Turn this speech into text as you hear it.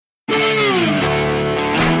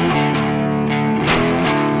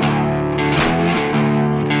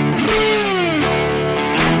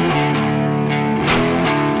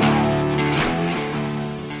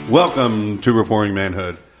Welcome to Reforming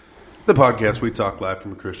Manhood, the podcast we talk live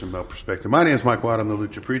from a Christian male perspective. My name is Mike Watt. I'm the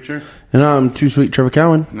Lucha Preacher. And I'm Too Sweet Trevor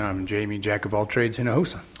Cowan. And I'm Jamie, Jack of all trades,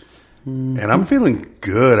 Hinojosa. And I'm feeling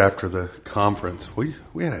good after the conference. We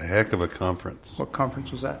had a heck of a conference. What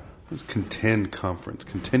conference was that? It was Contend Conference,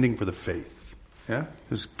 Contending for the Faith. Yeah? It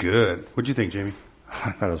was good. What'd you think, Jamie?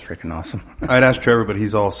 I thought it was freaking awesome. I'd asked Trevor, but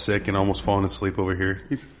he's all sick and almost falling asleep over here.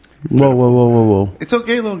 Whoa. It's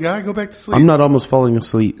okay, little guy. Go back to sleep. I'm not almost falling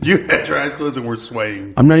asleep. You had your eyes closed and we're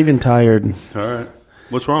swaying. I'm not even tired. All right.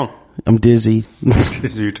 What's wrong? I'm dizzy. Is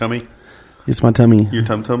it your tummy? It's my tummy. Your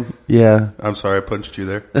tum-tum? Yeah. I'm sorry I punched you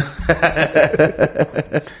there.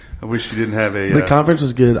 I wish you didn't have a... The conference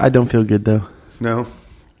was good. I don't feel good, though. No?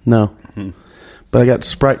 No. But I got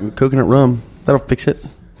Sprite and coconut rum. That'll fix it.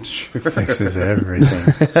 Sure. Fixes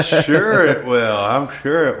everything. Sure it will. I'm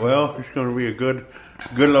sure it will. It's going to be a good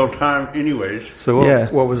little time anyways. So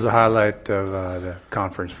what was the highlight of the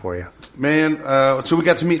conference for you? Man, so we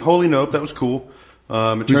got to meet Holy Nope. That was cool.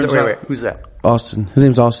 Who's that? Austin. His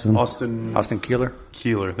name's Austin. Austin Keeler?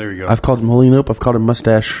 Keeler. There you go. I've called him Holy Nope. I've called him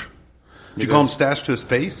Mustache. Did you call him Stash to his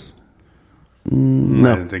face?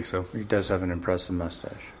 No. I didn't think so. He does have an impressive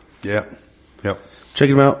mustache. Yeah. Yep. Check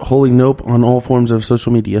him out. Holy Nope on all forms of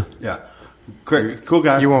social media. Yeah. Great. Cool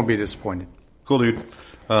guy. You won't be disappointed. Cool dude.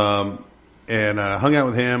 And hung out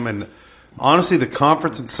with him, and honestly the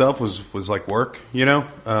conference itself was like work, you know?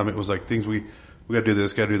 It was like things we gotta do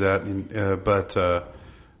this, gotta do that, and, but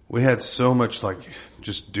we had so much like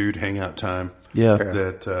just dude hangout time. Yeah.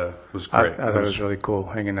 That was great. I thought it was really cool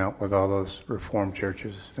hanging out with all those Reformed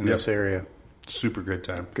churches in this area. Super good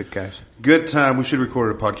time. Good guys. Good time. We should have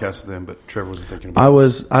recorded a podcast with them, but Trevor wasn't thinking about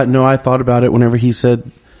it. I thought about it whenever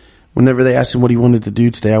they asked him what he wanted to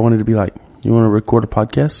do today. I wanted to be like, you want to record a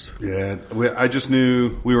podcast? Yeah. I just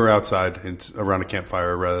knew we were outside around a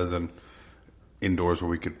campfire rather than indoors where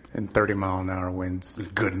we could. And 30-mile-an-hour winds.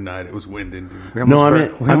 Good night. It was winding. We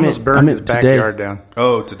almost burned his backyard down.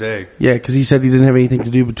 Oh, today. Yeah, because he said he didn't have anything to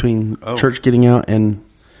do between church getting out and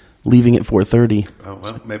leaving at 4:30. Oh,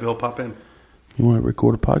 well, maybe he'll pop in. You want to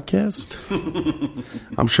record a podcast?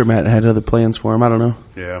 I'm sure Matt had other plans for him. I don't know.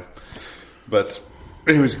 Yeah. But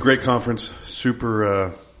anyways, great conference.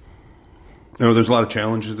 Super, there's a lot of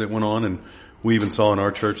challenges that went on, and we even saw in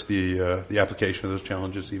our church the application of those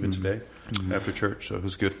challenges even today after church, so it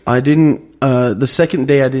was good. I didn't, the second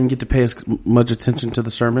day I didn't get to pay as much attention to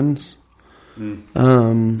the sermons.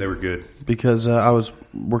 They were good. Because I was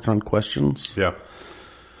working on questions. Yeah.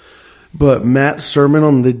 But Matt's sermon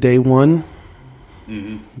on the day one,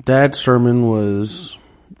 that sermon was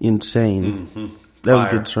insane. That was a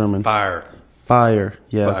good sermon. Fire.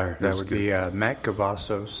 Yeah. Fire. That would be Matt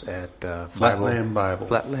Cavazos at Flatland Bible.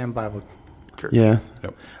 Flatland Bible Church. Yeah.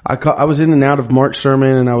 Yep. I was in and out of Mark's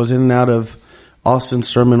sermon, and I was in and out of Austin's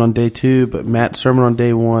sermon on day 2, but Matt's sermon on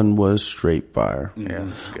day 1 was straight fire. Yeah.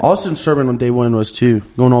 Austin's sermon on day 1 was too,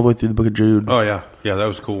 going all the way through the book of Jude. Oh, yeah. Yeah, that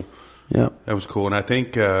was cool. Yeah. That was cool. And I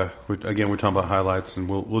think, we're talking about highlights, and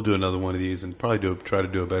we'll do another one of these and probably try to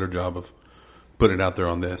do a better job of putting it out there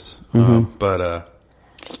on this. But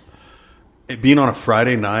it being on a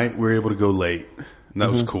Friday night, we were able to go late, and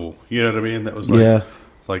that was cool. You know what I mean? That was like,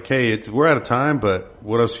 it's like, hey, we're out of time, but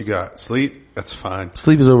what else you got? Sleep? That's fine.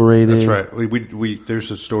 Sleep is overrated. That's right. We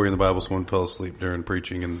there's a story in the Bible, someone fell asleep during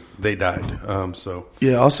preaching and they died.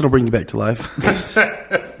 Yeah, Austin will bring you back to life.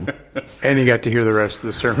 And you got to hear the rest of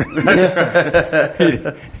the sermon.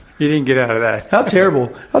 You didn't get out of that. How terrible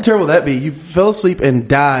would that be? You fell asleep and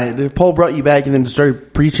died. Paul brought you back and then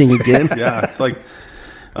started preaching again. Yeah, it's like,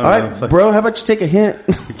 all right, bro, how about you take a hint?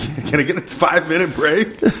 Can I get a 5-minute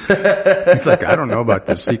break? It's like, I don't know about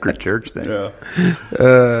this secret church thing.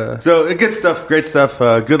 Yeah. So good stuff, great stuff.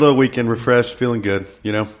 Good little weekend, refreshed, feeling good,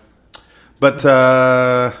 you know. But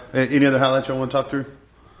any other highlights you want to talk through?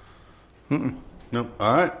 No.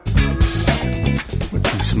 All right.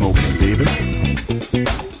 What you smoking, baby?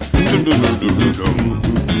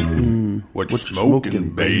 What you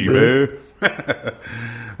smoking, baby?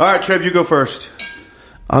 All right, Trev, you go first.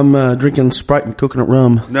 I'm drinking Sprite and coconut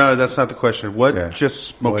rum. No, that's not the question. What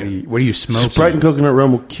just smoking? What are you smoking? Sprite and coconut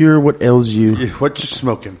rum will cure what ails you. Yeah, what you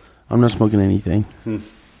smoking? I'm not smoking anything.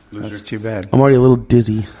 That's too bad. I'm already a little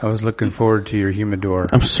dizzy. I was looking forward to your humidor.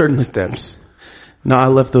 I'm certainly steps. No, I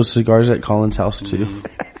left those cigars at Colin's house too.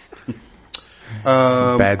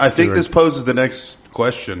 I think this poses the next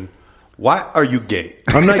question. Why are you gay?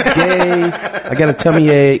 I'm not gay. I got a tummy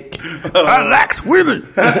ache. I like women.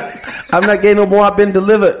 I'm not gay no more. I've been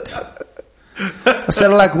delivered. I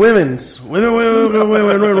said I like women.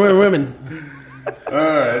 Women. All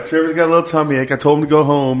right, Trevor's got a little tummy ache. I told him to go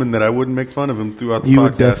home and that I wouldn't make fun of him throughout the You podcast.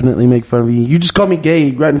 would definitely make fun of me. You just called me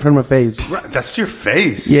gay right in front of my face. Right, that's your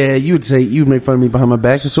face. Yeah, you would make fun of me behind my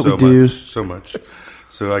back. That's what we do. So much.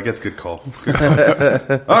 So I guess good call. All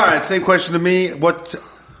right, same question to me. What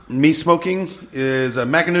me smoking is a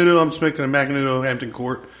Macanudo. I'm smoking a Macanudo Hampton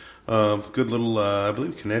Court. Good little, I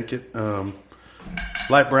believe Connecticut.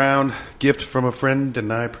 Light brown gift from a friend,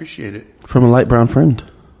 and I appreciate it. From a light brown friend.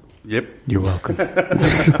 Yep. You're welcome.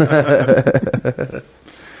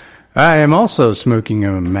 I am also smoking a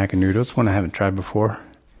Macanudo. It's one I haven't tried before.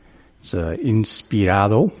 It's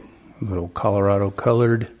Inspirado, a little Colorado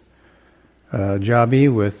colored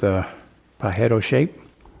Jabi with pajero shape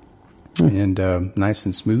and nice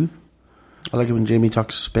and smooth. I like it when Jamie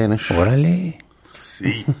talks Spanish. Órale.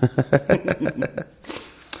 See.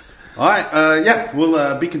 All right. Yeah,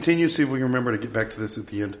 we'll be continued. See if we can remember to get back to this at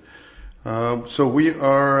the end. So we're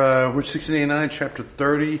 1689, chapter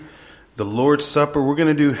 30, the Lord's Supper. We're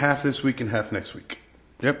going to do half this week and half next week.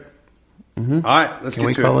 Yep. Mm-hmm. All right, let's Can get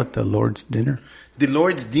we to call it. it the Lord's Dinner? The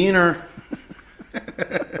Lord's Dinner.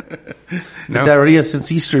 No. Diarrhea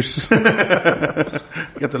since Easter's. We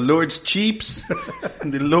got the Lord's Cheeps,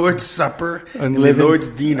 the Lord's Supper, and the Unleavened- Lord's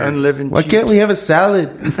Dinner. Unleavened Why can't we have a salad?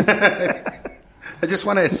 I just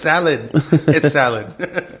want a salad. It's salad.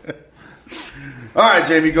 All right,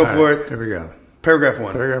 Jamie, go for it. There we go. Paragraph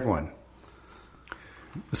 1. Paragraph 1.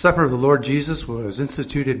 The supper of the Lord Jesus was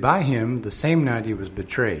instituted by him the same night he was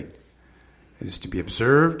betrayed. It is to be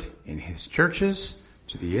observed in his churches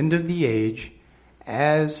to the end of the age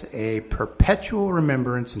as a perpetual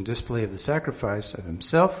remembrance and display of the sacrifice of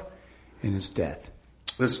himself in his death.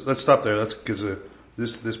 Let's stop there. That's because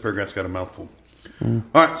this paragraph's got a mouthful. All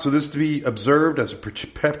right, so this is to be observed as a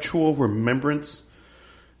perpetual remembrance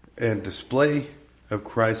and display of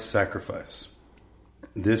Christ's sacrifice.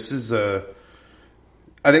 This is I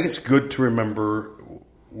think it's good to remember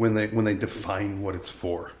when they define what it's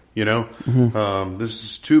for. You know, this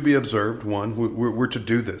is to be observed. One, we're to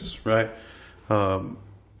do this, right? And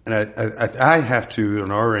I have to,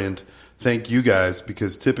 on our end, thank you guys,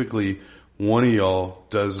 because typically one of y'all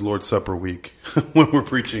does Lord's Supper week when we're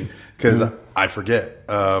preaching, because I forget.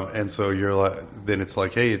 And so you're like, then it's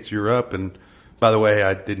like, hey, you're up. And by the way,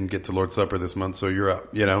 I didn't get to Lord's Supper this month, so you're up,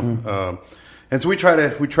 you know? And so we try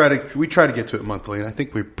to get to it monthly, and I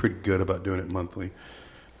think we're pretty good about doing it monthly.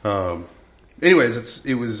 Anyways,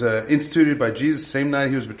 it was instituted by Jesus the same night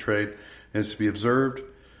he was betrayed, and it's to be observed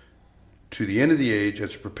to the end of the age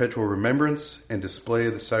as a perpetual remembrance and display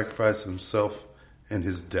of the sacrifice of himself and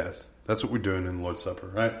his death. That's what we're doing in the Lord's Supper,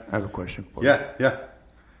 right? I have a question for you. Yeah.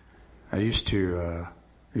 I used to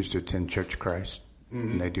attend Church of Christ,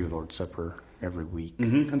 and they do Lord's Supper every week.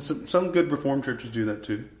 Mm-hmm. And some good Reformed churches do that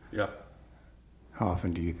too. Yeah. How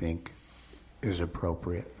often do you think is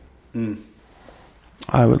appropriate?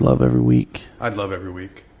 I would love every week. I'd love every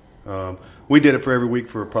week. We did it for every week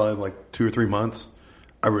for probably like 2 or 3 months.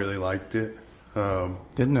 I really liked it.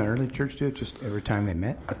 Didn't the early church do it just every time they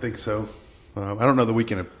met? I think so. I don't know that we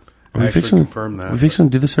can Are we actually fixing, confirm that. we fixing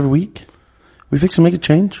to do this every week? We fixing to make a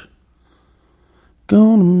change?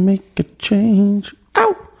 Gonna make a change.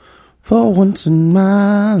 Ow! For once in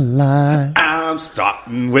my life. I'm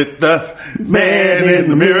starting with the man in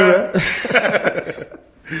the mirror.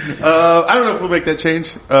 I don't know if we'll make that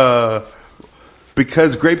change.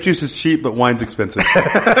 Because grape juice is cheap, but wine's expensive.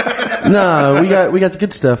 No, we got the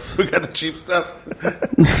good stuff. We got the cheap stuff.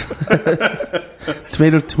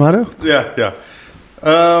 Tomato. Yeah.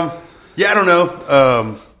 I don't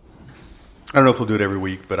know. I don't know if we'll do it every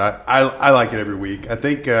week, but I like it every week. I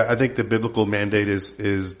think the biblical mandate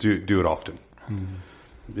is do it often.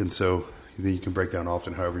 And so you can break down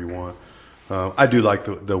often however you want. I do like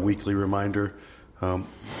the weekly reminder.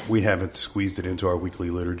 We haven't squeezed it into our weekly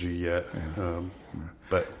liturgy yet.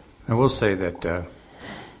 But I will say that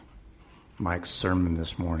Mike's sermon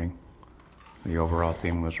this morning, the overall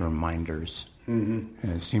theme was reminders. And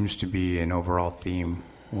it seems to be an overall theme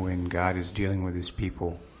when God is dealing with his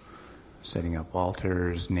people, setting up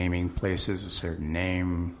altars, naming places a certain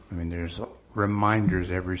name. I mean, there's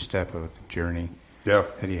reminders every step of the journey that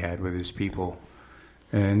he had with his people.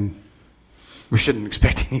 And we shouldn't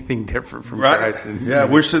expect anything different from Christ. And,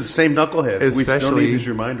 we're still the same knuckleheads. We still especially need these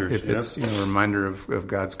reminders. if it's a reminder of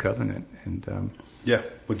God's covenant. And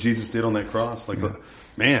what Jesus did on that cross.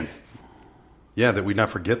 Man, that we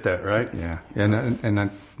not forget that, right? Yeah.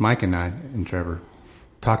 And Mike and I and Trevor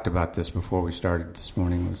talked about this before we started this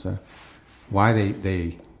morning, was why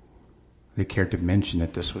they cared to mention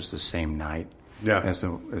that this was the same night as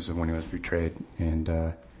the when he was betrayed.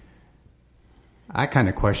 And I kind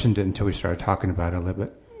of questioned it until we started talking about it a little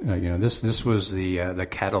bit. This was the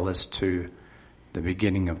catalyst to the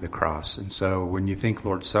beginning of the cross. And so when you think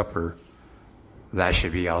Lord's Supper, that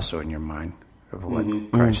should be also in your mind of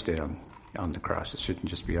what Christ did on the cross. It shouldn't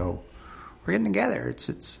just be, we're getting together.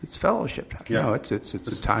 It's fellowship. Yeah. No, it's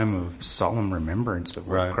a time of solemn remembrance of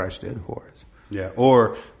what Christ did for us. Yeah,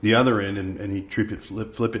 or the other end, and he treat it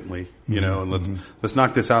flippantly, and let's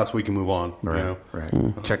knock this out so we can move on. Right,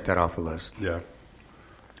 right. Check that off the list. Yeah.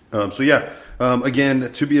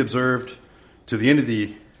 Again, to be observed to the end of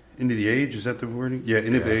the age. Is that the wording? Yeah,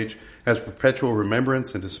 end of age, as perpetual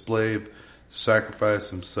remembrance and display of sacrifice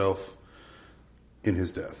himself in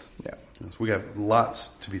his death. Yeah. So we got lots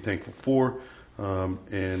to be thankful for,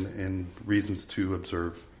 and reasons to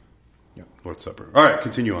observe Lord's Supper. All right,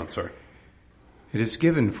 continue on. Sorry. It is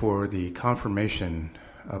given for the confirmation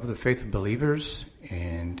of the faith of believers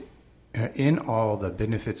and in all the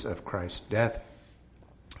benefits of Christ's death,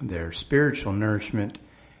 their spiritual nourishment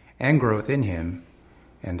and growth in him,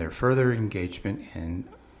 and their further engagement in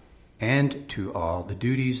and to all the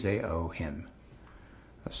duties they owe him.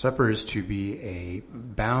 A supper is to be a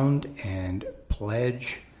bound and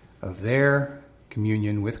pledge of their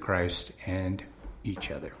communion with Christ and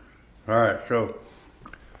each other. All right, so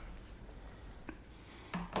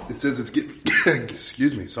it says it's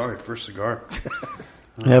excuse me, sorry, first cigar.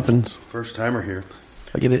 It happens. First timer here.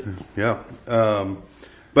 I get it. Yeah.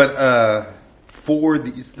 But for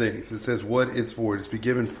these things, it says what it's for. It's be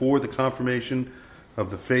given for the confirmation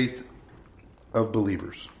of the faith of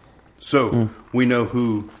believers. So we know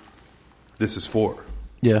who this is for.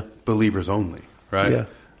 Yeah. Believers only, right? Yeah.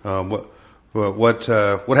 What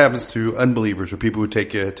happens to unbelievers or people who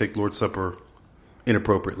take Lord's Supper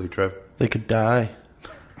inappropriately, Trev? They could die.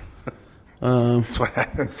 That's what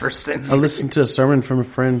happened for sins. I listened to a sermon from a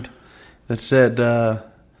friend that said,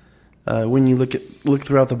 when you look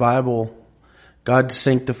throughout the Bible, God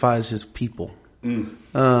sanctifies his people.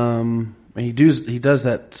 And he does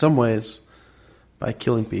that some ways by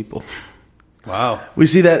killing people. Wow. We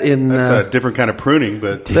see that in... That's a different kind of pruning,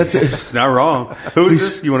 but that's it. It's not wrong. Who is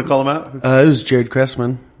this? You want to call him out? It was Jared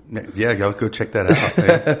Cressman. Yeah, go check that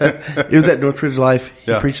out. It was at Northridge Life.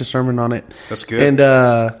 He Yeah. preached a sermon on it. That's good.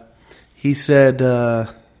 And he said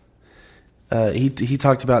he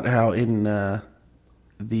talked about how in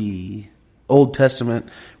the Old Testament,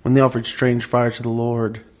 when they offered strange fire to the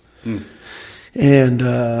Lord,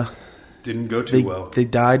 and didn't go too well. They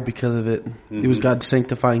died because of it. It was God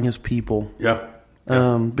sanctifying his people. Yeah.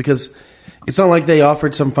 Because it's not like they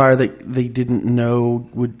offered some fire that they didn't know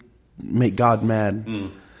would make God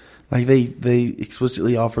mad. Like they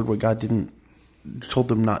explicitly offered what God told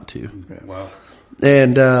them not to. Wow.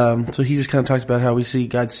 And so he just kind of talks about how we see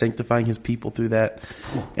God sanctifying his people through that.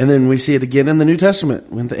 And then we see it again in the New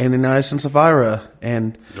Testament with Ananias and Sapphira.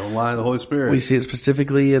 And don't lie to the Holy Spirit. We see it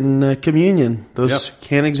specifically in communion. Those who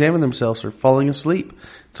can't examine themselves are falling asleep.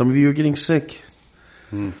 Some of you are getting sick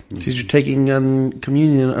because you're taking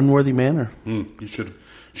communion in an unworthy manner. You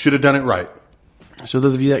should have done it right. So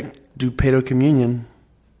those of you that do pedo communion,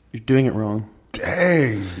 you're doing it wrong.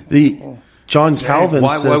 Dang. John Calvin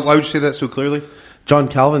why says... Why would you say that so clearly? John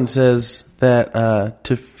Calvin says that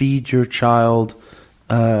to feed your child,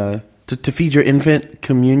 to feed your infant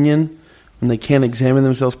communion when they can't examine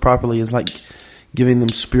themselves properly is like giving them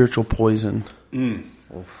spiritual poison.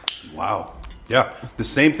 Wow. Yeah. The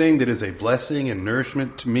same thing that is a blessing and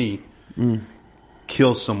nourishment to me could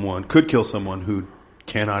kill someone who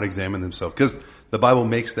cannot examine themselves. Because the Bible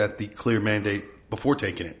makes that the clear mandate before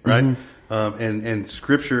taking it, right? And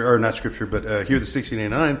scripture, or not scripture, but here the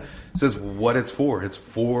 1689 says what it's for. It's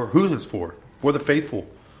for, who it's for? For the faithful.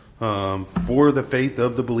 For the faith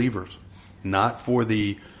of the believers. Not for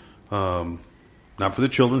the children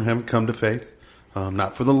who haven't come to faith.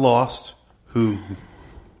 Not for the lost, who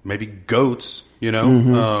maybe goats,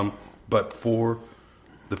 but for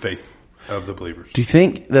the faith of the believers. Do you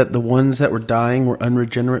think that the ones that were dying were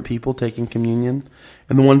unregenerate people taking communion?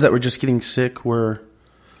 And the ones that were just getting sick were...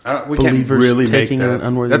 we can't really make that.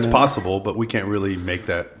 That's manner. possible, but we can't really make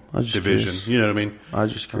that division. Curious. You know what I mean? I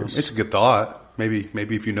was just curious. It's a good thought. Maybe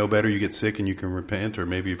if you know better, you get sick and you can repent, or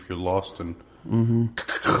maybe if you're lost and.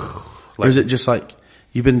 Or is it just like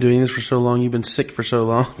you've been doing this for so long, you've been sick for so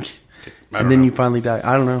long, and then you finally die?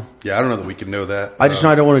 I don't know. Yeah, I don't know that we can know that. I just know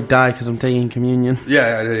I don't want to die because I'm taking communion.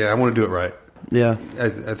 Yeah, I want to do it right. Yeah,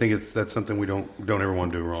 I think that's something we don't ever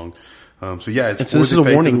want to do wrong. So yeah, this is a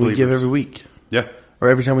warning we give every week. Yeah. Or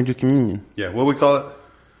every time we do communion. Yeah, what do we call it?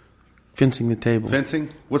 Fencing the table. Fencing?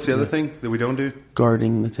 What's the other thing that we don't do?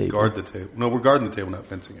 Guarding the table. Guard the table. No, we're guarding the table, not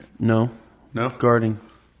fencing it. No. No? Guarding.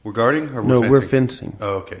 We're guarding? Or we're fencing.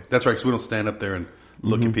 Oh, okay. That's right, because we don't stand up there and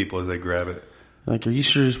look at people as they grab it. Like, are you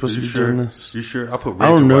sure you're supposed to be doing this? You sure? I'll put razor I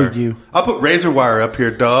don't know wire. you. I'll put razor wire up here,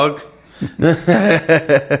 dog.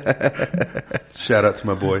 Shout out to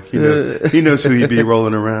my boy. He knows who he be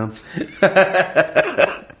rolling around.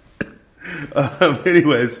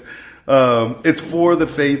 Anyways, it's for the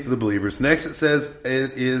faith of the believers. Next, it says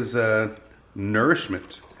it is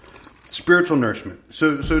nourishment, spiritual nourishment.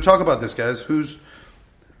 So talk about this, guys. Who's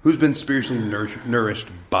been spiritually nourished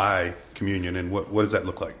by communion, and what does that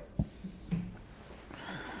look like?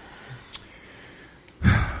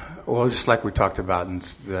 Well, just like we talked about in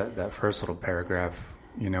that first little paragraph,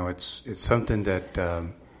 it's something that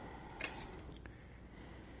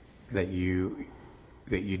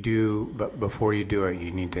you do, but before you do it,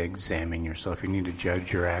 you need to examine yourself. You need to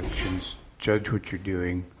judge your actions, judge what you're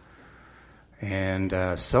doing, and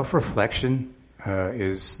self-reflection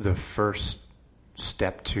is the first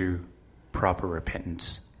step to proper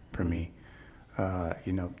repentance for me.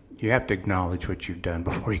 You have to acknowledge what you've done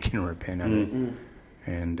before you can repent of it.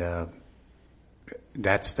 And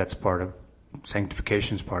that's part of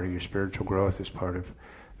sanctification, is part of your spiritual growth, is part of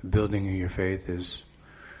the building of your faith, is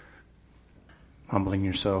humbling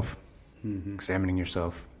yourself, examining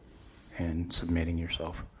yourself, and submitting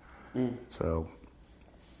yourself. So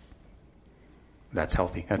that's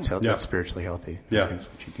healthy. That's healthy. Yeah. That's spiritually healthy. Yeah. That's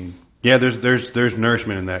what you need. Yeah, there's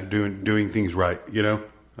nourishment in that, doing things right,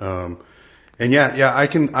 and I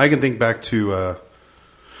can think back to a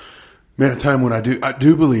time when I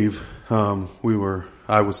do believe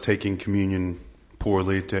I was taking communion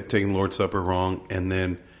poorly, taking Lord's Supper wrong, and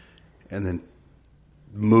then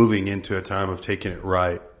moving into a time of taking it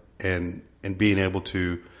right and being able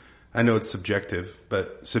to, I know it's subjective,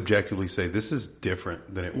 but subjectively say this is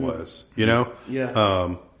different than it was,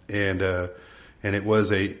 Yeah. And it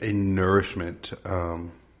was a nourishment,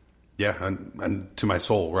 and to my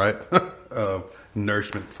soul, right?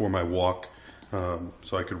 Nourishment for my walk, so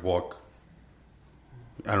I could walk,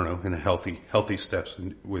 I don't know, in a healthy steps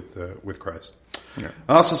with Christ. Yeah. It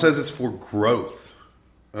also says it's for growth.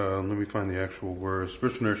 Let me find the actual word: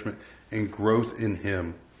 spiritual nourishment and growth in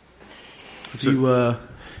Him. If you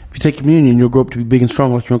take communion, you'll grow up to be big and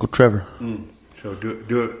strong like your Uncle Trevor. So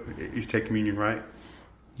do it. You take communion, right?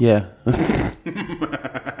 Yeah. Just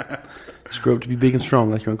grow up to be big and strong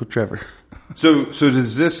like your Uncle Trevor. So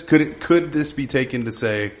does this could this be taken to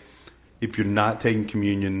say, if you're not taking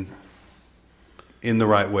communion in the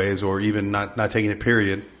right ways, or even not taking it,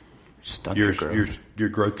 period, your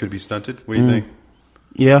growth could be stunted? What do you think?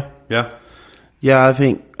 Yeah. Yeah. Yeah, I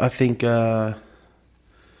think I think that's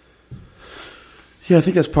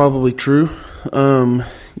probably true. You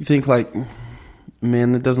think like,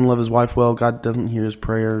 man that doesn't love his wife well, God doesn't hear his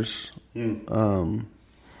prayers. So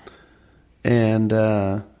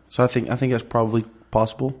I think that's probably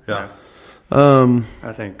possible. Yeah.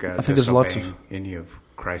 I think there's lots of any of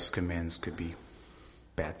Christ's commands could be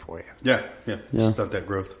bad for you. Yeah. Stunt that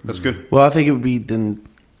growth. That's good. Well, I think it would be then.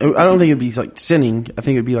 I don't think it'd be like sinning. I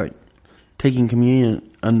think it'd be like taking communion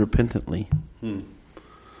unrepentantly.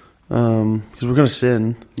 Because we're going to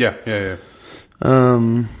sin. Yeah.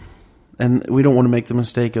 And we don't want to make the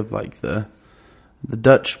mistake of like the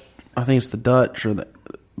Dutch. I think it's the Dutch or the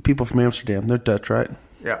people from Amsterdam. They're Dutch, right?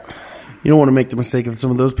 Yeah. You don't want to make the mistake of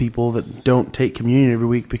some of those people that don't take communion every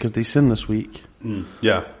week because they sin this week.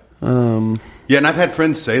 Yeah. And I've had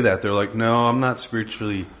friends say that. They're like, no, I'm not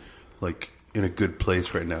spiritually like in a good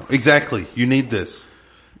place right now. Exactly. You need this.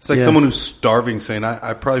 It's like someone who's starving saying,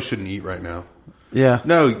 I probably shouldn't eat right now. Yeah.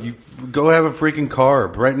 No, you go have a freaking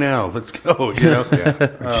carb right now. Let's go. You know. You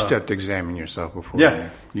just have to examine yourself before. Yeah.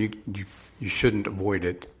 You shouldn't avoid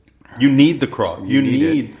it. You need the cross. You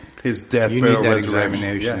need His death, you burial, need that resurrection.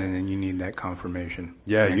 examination, and then you need that confirmation.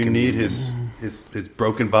 Yeah, you need his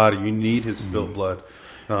broken body. You need His spilled blood.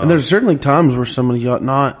 And there's certainly times where somebody ought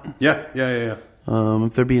not. Yeah.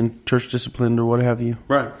 If they're being church disciplined or what have you.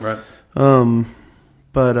 Right.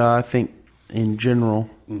 But I think in general,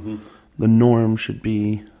 the norm should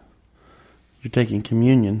be you're taking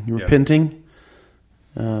communion. You're repenting.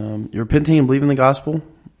 You're repenting and believing the gospel.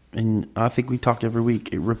 And I think we talk every week.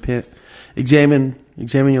 Repent, examine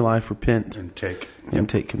your life, repent, and take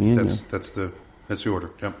communion. That's the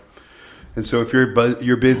order. Yep. And so if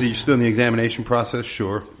you're busy, you're still in the examination process.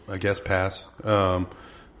 Sure, I guess pass.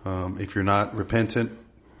 If you're not repentant,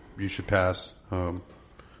 you should pass. Other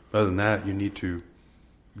than that, you need to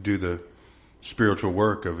do the spiritual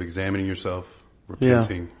work of examining yourself,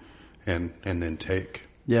 repenting, and then take.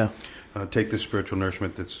 Yeah. Take the spiritual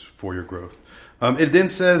nourishment that's for your growth. It then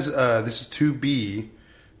says, this is 2B.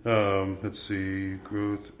 Let's see,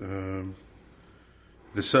 growth.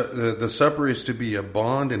 The supper is to be a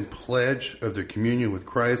bond and pledge of their communion with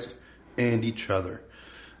Christ and each other.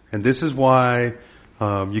 And this is why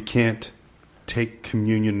you can't take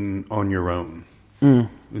communion on your own.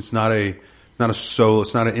 It's not a soul.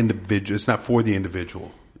 It's not an individual. It's not for the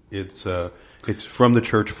individual. It's from the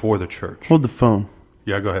church for the church. Hold the phone.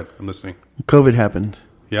 Yeah, go ahead. I'm listening. COVID happened.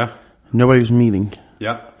 Yeah. Nobody was meeting.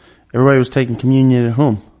 Yeah. Everybody was taking communion at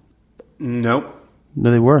home. Nope. No,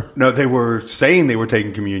 they were. No, they were saying they were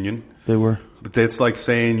taking communion. They were. But it's like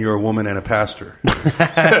saying you're a woman and a pastor.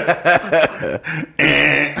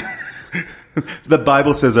 The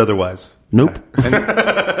Bible says otherwise. Nope.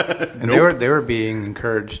 And they were being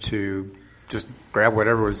encouraged to just grab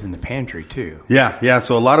whatever was in the pantry too. Yeah.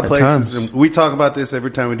 So a lot of At places, times. and we talk about this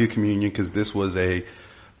every time we do communion because this was a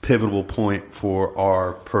pivotal point for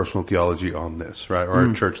our personal theology on this, right? Or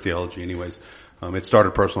our church theology anyways. It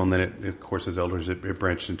started personal and then it, of course, as elders, it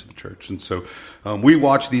branched into the church. And so, we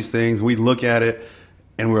watch these things, we look at it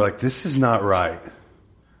and we're like, this is not right.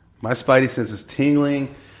 My spidey sense is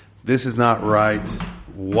tingling. This is not right.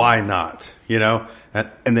 Why not? You know?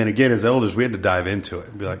 And then again, as elders, we had to dive into it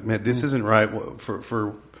and be like, man, this isn't right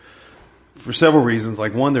for several reasons.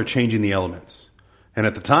 Like one, they're changing the elements. And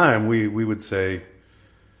at the time, we would say,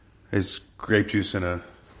 is grape juice in a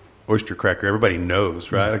oyster cracker? Everybody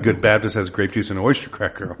knows, right? A good Baptist has grape juice and an oyster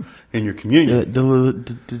cracker in your communion.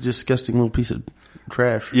 The disgusting little piece of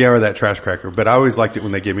trash. Yeah, or that trash cracker. But I always liked it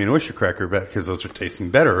when they gave me an oyster cracker because those are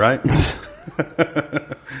tasting better, right?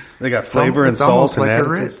 They got flavor and salt and like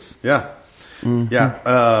additives. Yeah. Mm-hmm.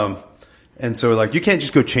 Yeah. And so like, you can't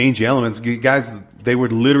just go change the elements. Guys, they were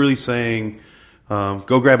literally saying,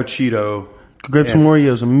 go grab a Cheeto. Go grab some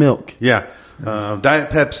Oreos and milk. Yeah.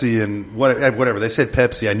 Diet Pepsi and whatever. They said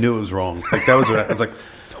Pepsi. I knew it was wrong. Like that was, I was like,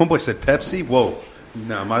 homeboy said Pepsi? Whoa.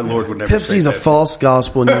 No, my Lord would never say Pepsi's a Pepsi. false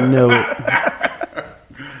gospel and you know it.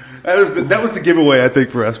 That was the giveaway, I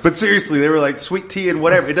think, for us. But seriously, they were like sweet tea and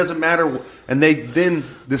whatever. It doesn't matter. And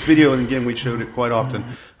this video, and again, we showed it quite often.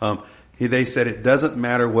 They said it doesn't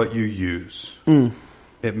matter what you use.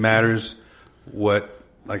 It matters what,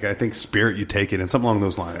 like, I think spirit you take it and something along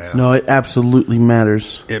those lines. Yeah. No, it absolutely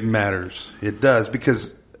matters. It matters. It does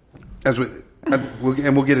because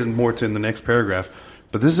we'll get in more to in the next paragraph.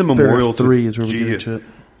 But this is a memorial Paragraph 3 to is where we get into it.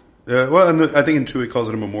 well, I think in 2 it calls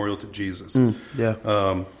it a memorial to Jesus.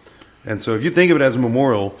 Yeah. And so if you think of it as a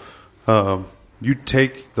memorial, you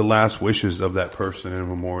take the last wishes of that person in a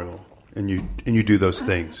memorial and you do those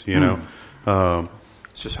things, you know.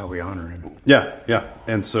 It's just how we honor him. Yeah.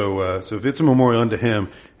 And so if it's a memorial unto him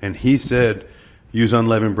and he said, use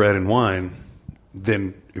unleavened bread and wine,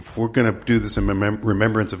 then if we're going to do this in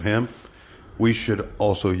remembrance of him, we should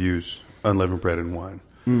also use unleavened bread and wine.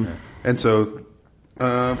 And so,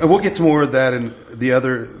 and we'll get to more of that in the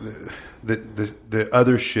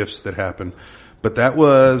other shifts that happen. But that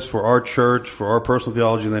was for our church, for our personal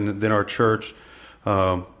theology, and then our church.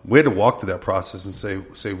 We had to walk through that process and say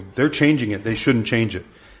they're changing it. They shouldn't change it.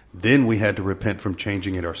 Then we had to repent from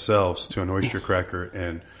changing it ourselves to an oyster cracker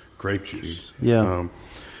and grape juice. Yeah.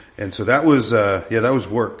 And so that was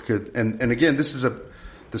work. And again,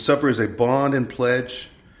 the supper is a bond and pledge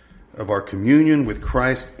of our communion with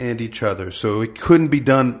Christ and each other. So it couldn't be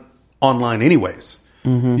done online anyways.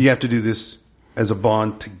 You have to do this as a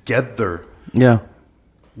bond together. Yeah.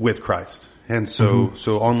 With Christ. And so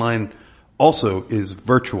online also is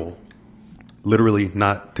virtual, literally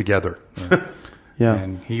not together. Yeah.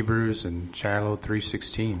 And Hebrews and Shiloh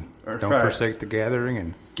 3:16. That's Don't right. forsake the gathering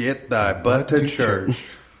and Get thy butt to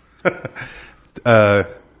church.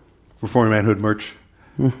 Reformed Manhood merch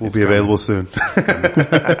will be available soon.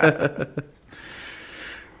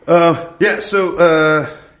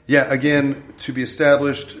 Again, to be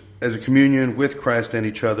established as a communion with Christ and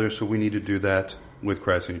each other, so we need to do that with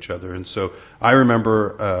Christ and each other. And so I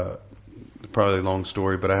remember, probably a long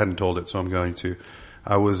story, but I hadn't told it, so I'm going to.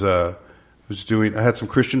 I had some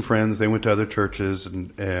Christian friends. They went to other churches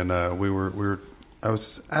and I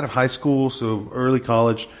was out of high school, so early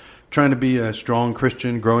college, trying to be a strong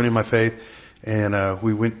Christian, growing in my faith. And,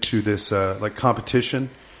 we went to this,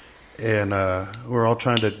 competition and, we're all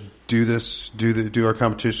trying to do our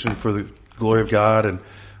competition for the glory of God. And,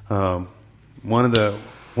 one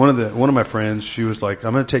of my friends, she was like,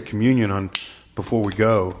 I'm going to take communion before we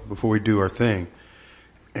do our thing.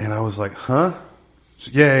 And I was like, huh?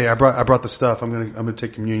 So, yeah, I brought the stuff. I'm going to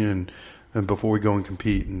take communion and before we go and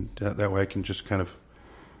compete. And that way I can just kind of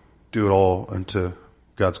do it all unto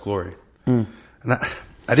God's glory. And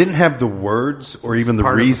I didn't have the words or even the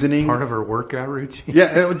reasoning. Part of her workout routine.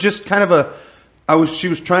 Yeah, it was just kind of she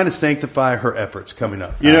was trying to sanctify her efforts coming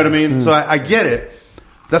up. You know what I mean? So I get it.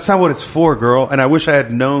 That's not what it's for, girl. And I wish I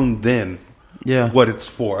had known then what it's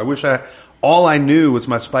for. I wish all I knew was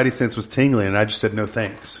my spidey sense was tingling, and I just said no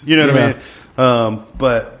thanks. You know what I mean?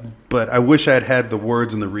 But I wish I had had the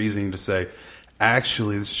words and the reasoning to say,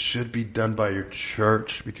 actually, this should be done by your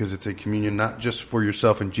church because it's a communion not just for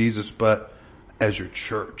yourself and Jesus, but as your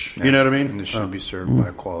church. You know what I mean? And it should be served by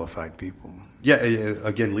qualified people. Yeah.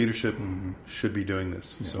 Again, leadership should be doing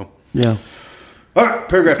this. Yeah. So, Yeah. all right,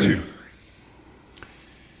 paragraph 2.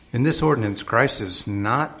 In this ordinance, Christ is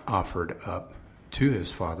not offered up to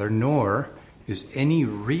his Father, nor is any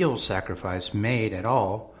real sacrifice made at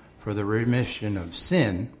all for the remission of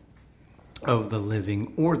sin of the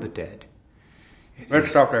living or the dead. Let's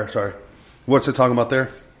stop there. Sorry. What's it talking about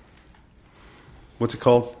there? What's it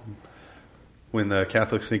called? When the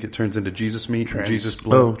Catholics think it turns into Jesus meat or Jesus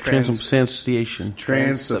blood? Transubstantiation.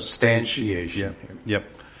 Transubstantiation. Yep.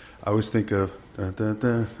 I always think of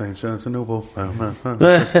Noble.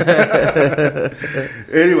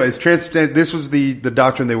 Anyways, this was the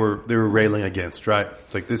doctrine they were railing against, right?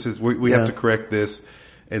 It's like this is we have to correct this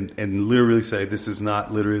and literally say this is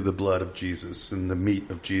not literally the blood of Jesus and the meat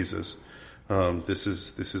of Jesus. This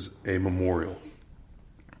is a memorial,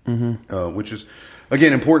 which is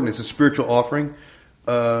again important. It's a spiritual offering.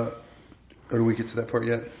 Or do we get to that part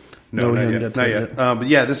yet? No, not yet. But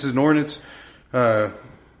yeah, this is an ordinance.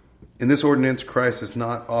 In this ordinance, Christ is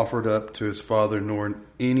not offered up to his Father, nor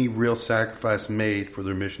any real sacrifice made for the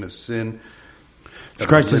remission of sin. So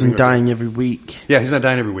Christ isn't dying every week. Yeah, he's not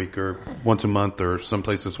dying every week or once a month or some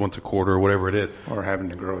places once a quarter or whatever it is. Or having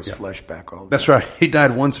to grow his flesh back all the time. That's right. He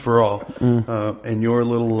died once for all. And your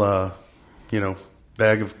little,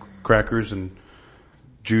 bag of crackers and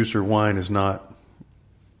juice or wine is not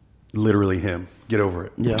literally him. Get over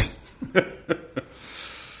it. Yeah.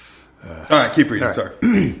 All right, keep reading. Right. Sorry.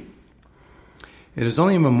 It is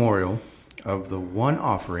only a memorial of the one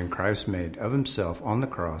offering Christ made of himself on the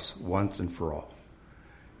cross once and for all.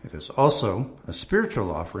 It is also a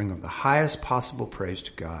spiritual offering of the highest possible praise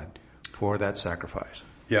to God for that sacrifice.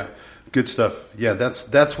 Yeah, good stuff. Yeah,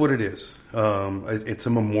 that's what it is. It's a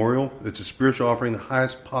memorial. It's a spiritual offering, the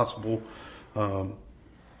highest possible,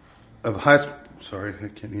 highest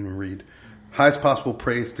possible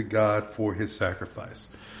praise to God for his sacrifice.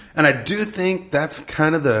 And I do think that's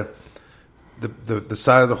kind of the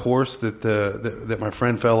side of the horse that my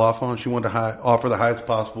friend fell off on. She wanted to offer the highest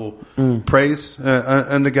possible praise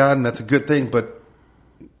unto God, and that's a good thing, but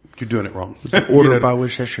you're doing it wrong. The order by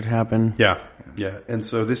which that should happen. Yeah. And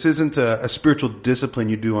so this isn't a spiritual discipline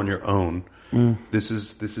you do on your own. This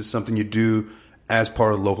is something you do as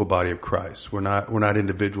part of the local body of Christ. We're not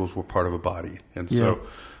individuals. We're part of a body, and so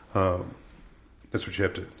that's what you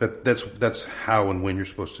have to. That's how and when you're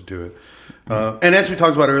supposed to do it. And as we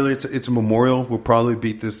talked about earlier, it's a memorial. We'll probably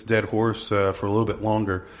beat this dead horse for a little bit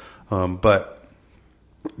longer, but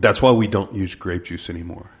that's why we don't use grape juice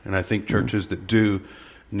anymore. And I think churches that do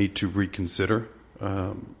need to reconsider.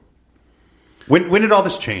 When did all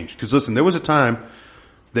this change? Because listen, there was a time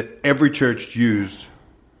that every church used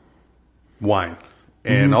wine,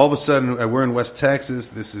 and all of a sudden we're in West Texas.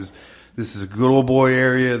 This is a good old boy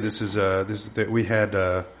area.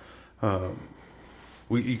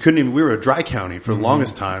 We were a dry county for the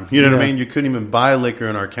longest time. You know what I mean? You couldn't even buy liquor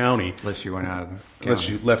in our county. Unless you went out of the county. Unless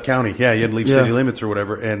you left county. Yeah, you had to leave city limits or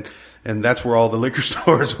whatever. And that's where all the liquor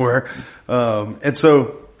stores were. And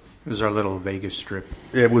so. It was our little Vegas strip.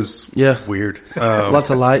 It was weird.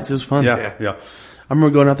 Lots of lights. It was fun. Yeah. I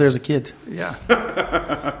remember going out there as a kid. Yeah.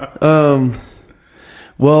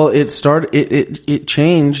 Well, it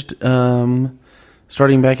changed,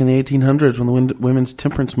 starting back in the 1800s when the women's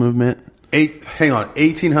temperance movement.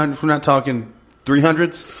 1800s? We're not talking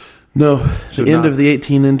 300s? No, so the end of the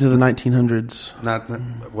 18 into the 1900s.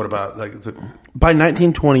 What about by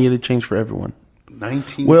 1920 it had changed for everyone.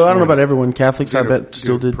 1920. Well, I don't know about everyone. Catholics, I bet,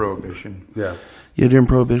 still did. Prohibition. Yeah. Yeah, during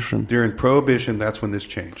Prohibition. During Prohibition, that's when this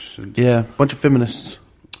changed. Yeah, bunch of feminists.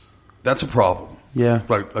 That's a problem. Yeah.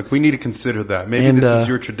 Like we need to consider that. Maybe this is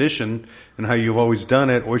your tradition and how you've always done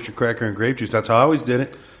it, oyster cracker and grape juice. That's how I always did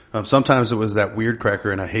it. Sometimes it was that weird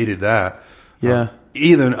cracker and I hated that. Yeah.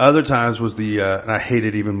 Even other times was and I hate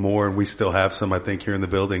it even more, and we still have some, I think, here in the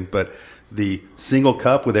building, but the single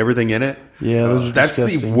cup with everything in it. Yeah, those are that's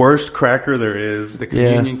disgusting. The worst cracker there is. The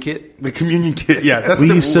communion kit? The communion kit, yeah. That's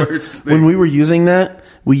worst thing. When we were using that,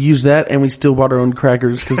 we used that and we still bought our own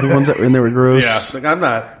crackers because the ones that were in there were gross. Yeah, I'm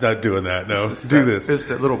not doing that, no. Do this. It's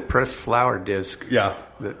that little pressed flour disc. Yeah.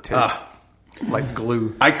 That tastes like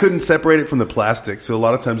glue. I couldn't separate it from the plastic, so a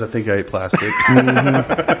lot of times I think I ate plastic.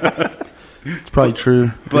 It's probably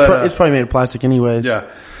true. But, it's probably made of plastic anyways. Yeah.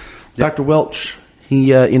 Dr. Welch,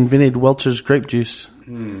 he invented Welch's grape juice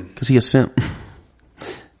because he has scent.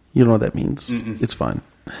 You don't know what that means. It's fine.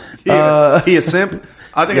 He a simp?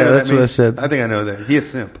 I think Yeah, I know that's that what I means. said. I think I know that. He a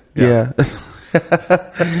simp. Yeah.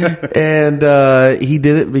 And he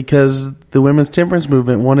did it because the women's temperance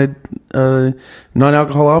movement wanted a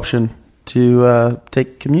non-alcohol option to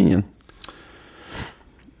take communion.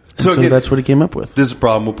 So again, that's what he came up with. This is a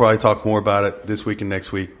problem. We'll probably talk more about it this week and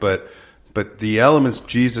next week. But the elements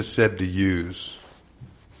Jesus said to use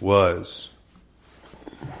was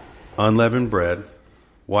unleavened bread.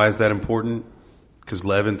 Why is that important? Because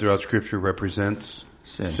leaven throughout Scripture represents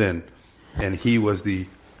sin. And he was the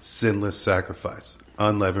sinless sacrifice.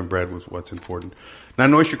 Unleavened bread was what's important. Not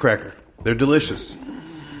an oyster cracker. They're delicious.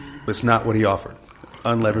 But it's not what he offered.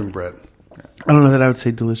 Unleavened bread. I don't know that I would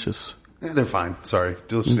say delicious. They're fine. Sorry.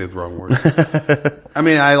 Delicious is the wrong word. I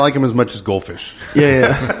mean, I like them as much as goldfish.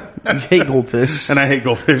 Yeah. You hate goldfish. And I hate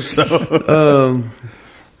goldfish, so.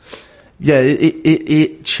 Yeah,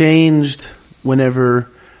 it changed whenever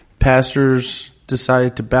pastors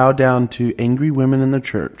decided to bow down to angry women in the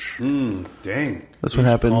church. Dang. That's what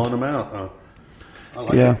happened. Calling them out. Oh. I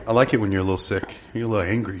like Yeah. it. I like it when you're a little sick. You're a little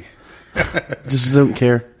angry. Just don't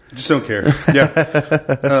care. Just don't care.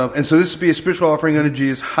 Yeah. And so this would be a spiritual offering unto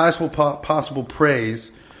Jesus, highest possible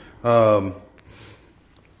praise,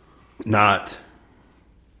 not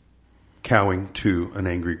cowing to an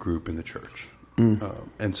angry group in the church.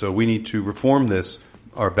 And so we need to reform this,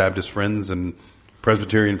 our Baptist friends and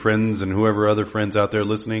Presbyterian friends and whoever other friends out there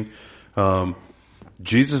listening.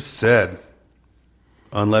 Jesus said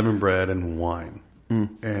unleavened bread and wine.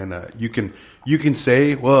 And you can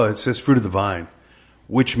say, well, it says fruit of the vine,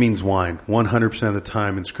 which means wine. 100% of the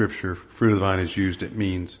time in Scripture, fruit of the vine is used. It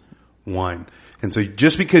means wine. And so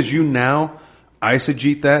just because you now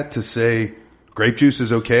eisegete that to say grape juice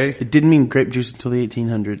is okay. It didn't mean grape juice until the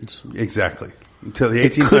 1800s. Exactly. Until the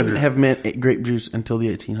It 1800s. couldn't have meant grape juice until the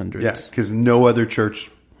 1800s. Yeah, because no other church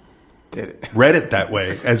Did it? read it that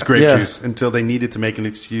way as grape Yeah. juice until they needed to make an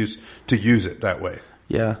excuse to use it that way.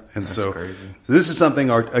 Yeah. And so crazy. this is something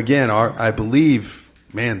I believe,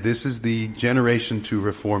 man, this is the generation to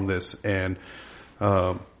reform this. And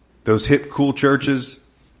those hip, cool churches,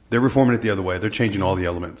 they're reforming it the other way. They're changing all the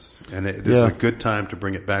elements. And this is Yeah. a good time to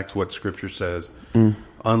bring it back to what Scripture says,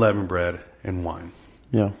 unleavened bread and wine.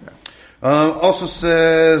 Yeah. Also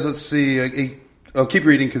says, let's see, I'll keep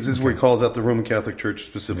reading because this is where he calls out the Roman Catholic Church There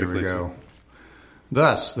specifically. we go.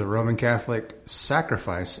 Thus, the Roman Catholic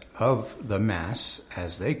sacrifice of the Mass,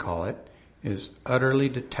 as they call it, is utterly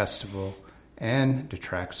detestable and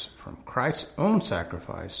detracts from Christ's own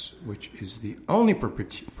sacrifice, which is the only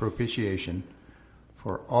propitiation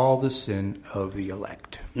for all the sin of the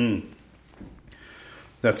elect.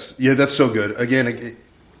 That's so good. Again,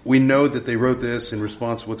 we know that they wrote this in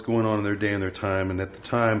response to what's going on in their day and their time. And at the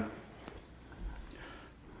time,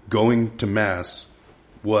 going to Mass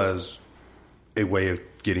was a way of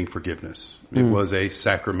getting forgiveness. It was a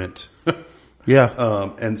sacrament.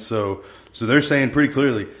 Yeah. And so they're saying pretty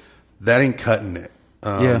clearly that ain't cutting it.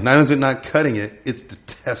 Yeah. Not only is it not cutting it, it's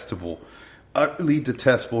detestable, utterly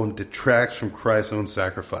detestable, and detracts from Christ's own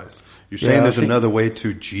sacrifice. You're saying Yeah, I there's think- another way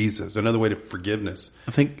to Jesus, another way to forgiveness.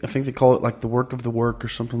 I think they call it like the work of the work or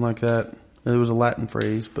something like that. It was a Latin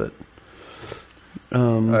phrase, but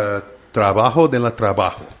Trabajo de la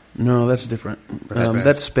trabajo. no, that's different.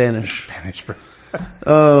 That's Spanish. Spanish.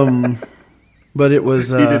 But it was.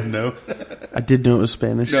 He didn't know. I did know it was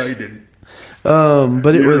Spanish. No, he didn't.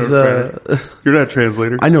 But it You're was. You're not a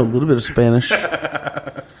translator. I know a little bit of Spanish.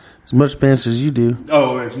 As much Spanish as you do.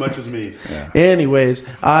 Oh, as much as me. Anyways,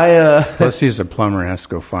 I Plus, he's a plumber and has to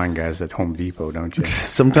go find guys at Home Depot, don't you?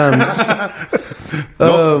 sometimes.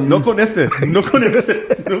 No con este. No con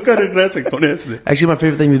este. No con este. Actually, my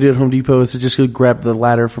favorite thing to do at Home Depot is to just go grab the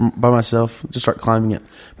ladder by myself, just start climbing it.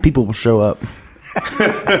 People will show up.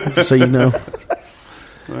 Just so you know.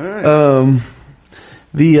 All right.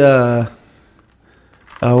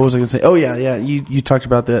 What was I going to say? Oh yeah. You talked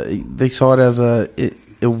about that. They saw it as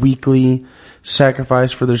a weekly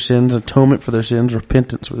sacrifice for their sins, atonement for their sins,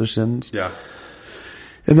 repentance for their sins. Yeah.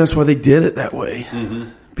 And that's why they did it that way.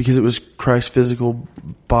 Because it was Christ's physical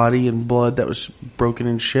body and blood that was broken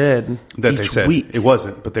and shed That each they said week. it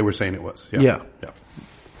wasn't, but they were saying it was. Yeah.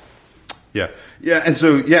 And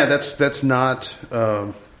so, that's not,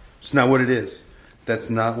 it's not what it is. That's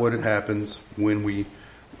not what it happens when we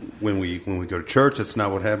go to church. That's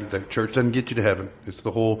not what happens. That church doesn't get you to heaven. It's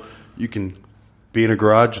the whole, you can be in a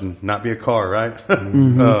garage and not be a car, right?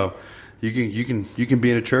 You can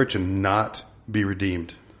be in a church and not be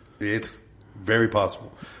redeemed. It's very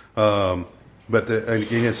possible. But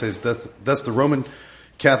again, it says that's the Roman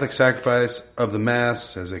Catholic sacrifice of the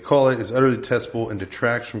Mass, as they call it, is utterly detestable and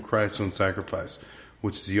detracts from Christ's own sacrifice,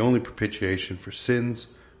 which is the only propitiation for sins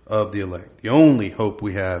of the elect. The only hope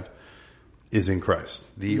we have is in Christ.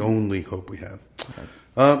 The only hope we have.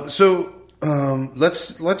 Let's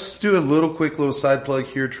do a quick little side plug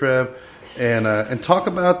here, Trev, and talk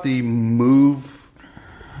about the move.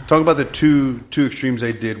 Talk about the two extremes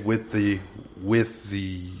they did with the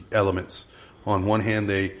elements. On one hand,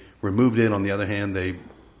 they removed it. On the other hand, they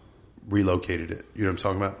relocated it. You know what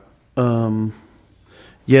I'm talking about?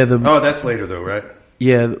 That's later though, right?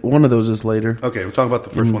 Yeah, one of those is later. Okay, we'll talk about the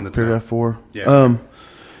first one. That's paragraph now. 4.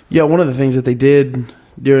 Yeah. One of the things that they did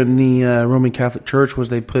during the Roman Catholic Church was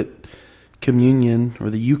they put communion or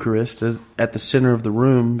the Eucharist at the center of the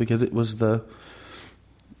room because it was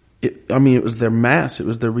it was their mass. It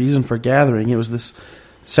was their reason for gathering. It was this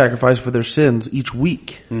sacrifice for their sins each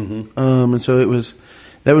week. Mm-hmm. And so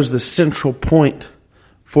that was the central point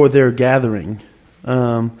for their gathering.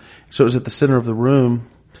 So it was at the center of the room.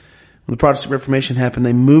 When the Protestant Reformation happened,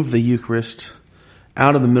 they moved the Eucharist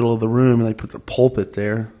out of the middle of the room and they put the pulpit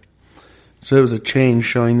there. So it was a change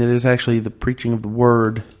showing that it is actually the preaching of the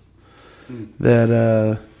word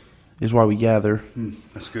that is why we gather.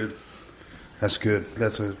 That's good. That's good.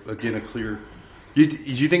 That's a clear. Do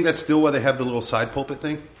you think that's still why they have the little side pulpit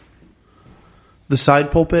thing? The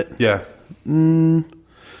side pulpit? Yeah. No,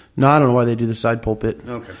 I don't know why they do the side pulpit.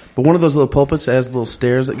 Okay. But one of those little pulpits that has little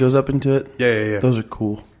stairs that goes up into it. Yeah. Those are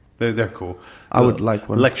cool. They're cool. I would like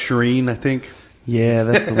one. Lecturine, I think. Yeah,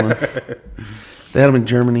 that's the one. They had them in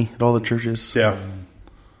Germany at all the churches. Yeah.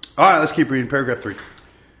 All right, let's keep reading. Paragraph 3.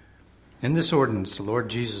 In this ordinance, the Lord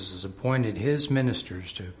Jesus has appointed his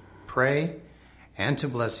ministers to pray and to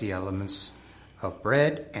bless the elements of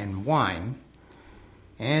bread and wine,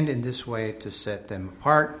 and in this way to set them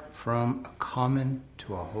apart from a common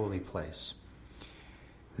to a holy place.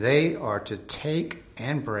 They are to take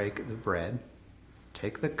and break the bread,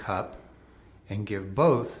 take the cup, and give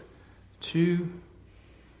both to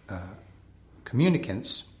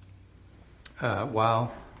communicants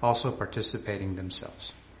while also participating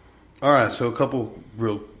themselves. All right, so a couple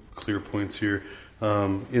real clear points here.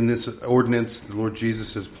 In this ordinance, the Lord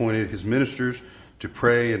Jesus has appointed his ministers to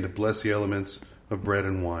pray and to bless the elements of bread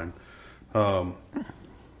and wine.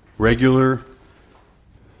 Regular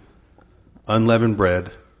unleavened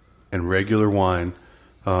bread and regular wine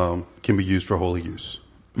can be used for holy use.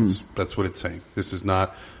 That's what it's saying. This is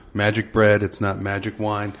not magic bread. It's not magic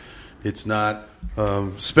wine. It's not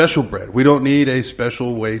special bread. We don't need a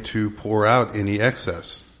special way to pour out any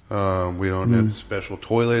excess. We don't have a special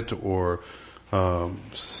toilet or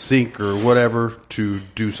sink or whatever to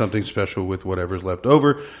do something special with whatever's left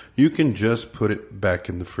over. You can just put it back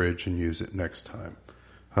in the fridge and use it next time.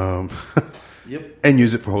 Yep. And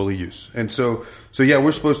use it for holy use. And so yeah,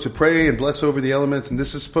 we're supposed to pray and bless over the elements, and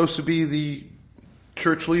this is supposed to be the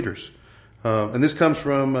church leaders. And this comes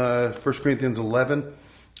from 1 Corinthians 11,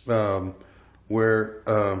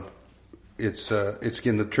 where it's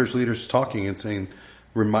again the church leaders talking and saying,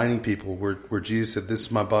 reminding people where Jesus said, "This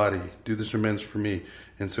is my body. Do this remembrance for me."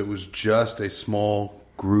 And so it was just a small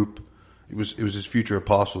group. It was his future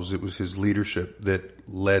apostles. It was his leadership that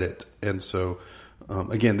led it. And so,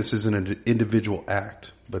 again, this isn't an individual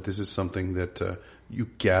act, but this is something that you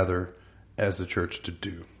gather as the church to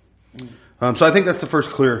do. So I think that's the first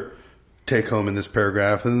clear take home in this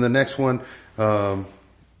paragraph. And then the next one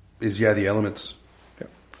is the elements,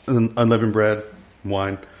 unleavened bread,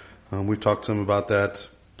 wine. We've talked some about that,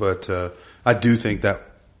 but I do think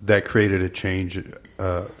that created a change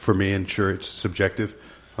for me, and sure, it's subjective.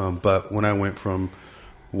 But when I went from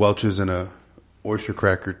Welch's and a oyster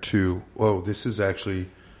cracker to, this is actually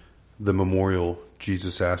the memorial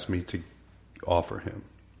Jesus asked me to offer him.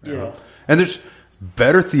 Yeah. And there's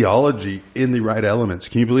better theology in the right elements.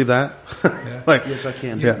 Can you believe that? Yeah. Yes, I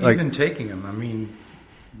can. Yeah, Even taking them, I mean,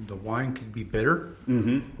 the wine could be bitter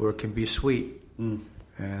or it can be sweet.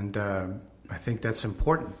 And I think that's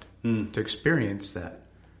important to experience that,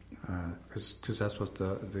 because that's what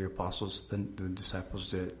the apostles, the disciples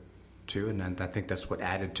did too, and then I think that's what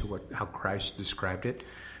added to how Christ described it,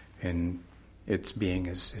 and it's being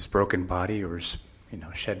his broken body or his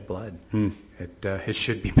shed blood. It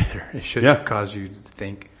should be better. It should cause you to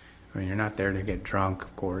think. I mean, you're not there to get drunk,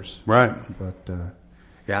 of course, right? But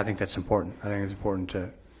I think that's important. I think it's important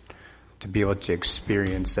to be able to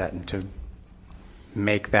experience that and to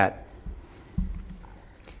make that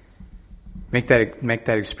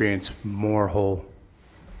experience more whole.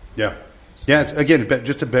 Yeah. It's, again,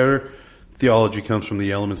 just a better theology comes from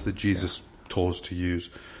the elements that Jesus told us to use.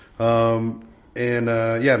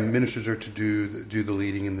 Ministers are to do the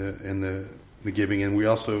leading and the giving, and we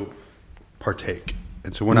also partake.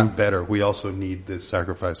 And so we're not better. We also need the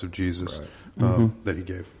sacrifice of Jesus that he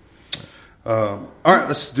gave. All right,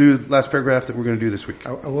 let's do the last paragraph that we're going to do this week.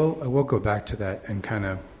 I will go back to that and kind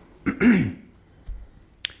of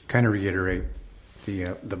reiterate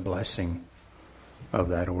the blessing of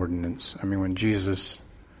that ordinance. I mean, when Jesus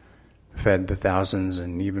fed the thousands,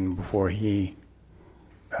 and even before he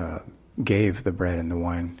gave the bread and the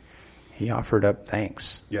wine, he offered up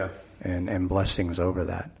thanks, and blessings over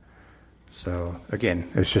that. So again,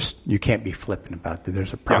 it's just, you can't be flippant about it.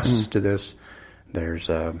 There's a process to this.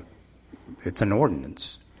 It's an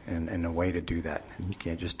ordinance and a way to do that. And you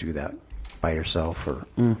can't just do that by yourself or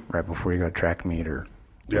right before you go to track meet or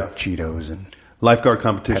Cheetos and lifeguard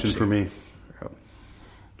competition Pepsi. For me.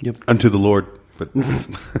 Yep. Unto the Lord. But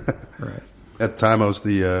right. at the time,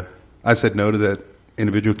 I said no to that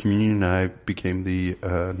individual communion. And I became the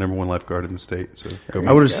number one lifeguard in the state. So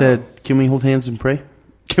I would have said, can we hold hands and pray?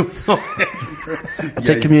 I'll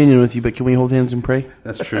take communion with you, but can we hold hands and pray?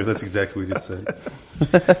 That's true. That's exactly what you just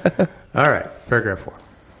said. All right, paragraph 4.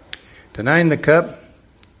 Denying the cup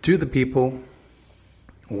to the people,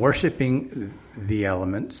 worshiping the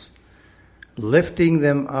elements, lifting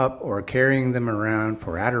them up or carrying them around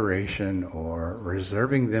for adoration or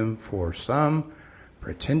reserving them for some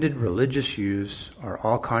pretended religious use are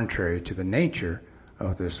all contrary to the nature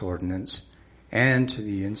of this ordinance and to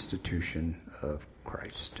the institution of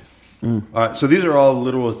Christ. All right, so these are all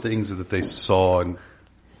literal things that they saw and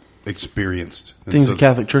experienced. And Things so, the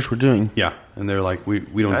Catholic Church were doing. Yeah, and they're like, we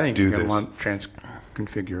don't I think do you're this. going to want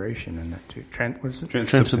transconfiguration in that too. What is it?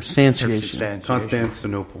 Transubstantiation.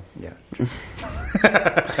 Constantinople. Yeah.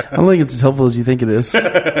 I don't think it's as helpful as you think it is.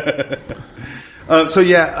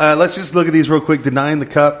 Let's just look at these real quick. Denying the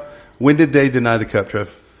cup. When did they deny the cup, Trev?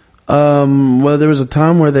 Well, there was a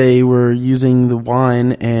time where they were using the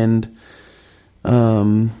wine and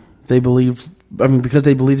they believed, because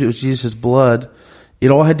they believed it was Jesus' blood, it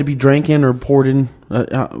all had to be drank in or poured in.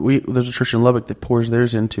 There's a church in Lubbock that pours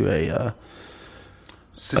theirs into a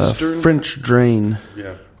Cistern? French drain.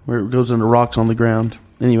 Yeah. Where it goes into rocks on the ground.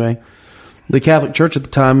 Anyway, the Catholic Church at the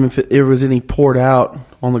time, if there was any poured out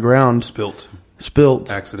on the ground, spilt,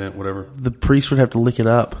 accident, whatever, the priest would have to lick it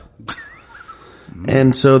up.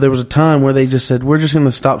 And so there was a time where they just said, we're just going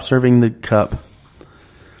to stop serving the cup.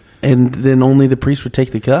 And then only the priest would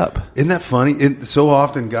take the cup. Isn't that funny? So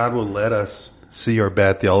often God will let us see our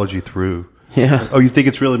bad theology through. Yeah. Oh, you think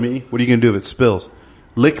it's really me? What are you going to do if it spills?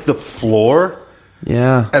 Lick the floor?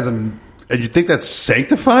 Yeah. And you think that's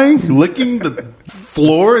sanctifying? Licking the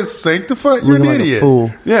floor is sanctifying? You're an Looking like a idiot.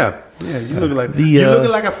 fool. Yeah. Yeah, you look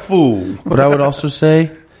like a fool. But I would also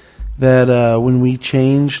say that when we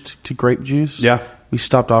changed to grape juice, we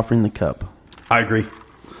stopped offering the cup. I agree.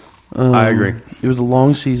 I agree. It was a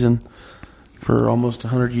long season for almost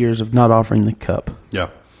 100 years of not offering the cup. Yeah.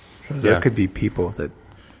 There could be people that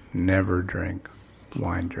never drank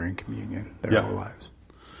wine during communion their whole lives.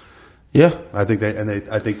 Yeah. I think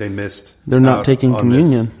they missed. They're not taking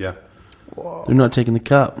communion. This. Yeah. Whoa. They're not taking the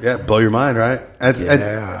cup. Yeah, blow your mind, right?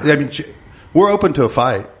 We're open to a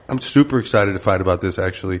fight. I'm super excited to fight about this,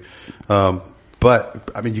 actually.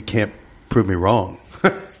 But you can't prove me wrong.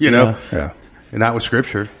 you know? Yeah. And not with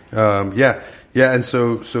scripture. Yeah. And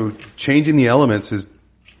so changing the elements is,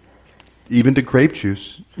 even to grape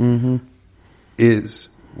juice, is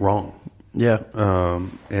wrong. Yeah.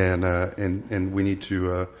 And we need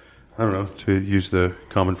to, to use the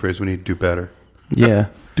common phrase, we need to do better. Yeah.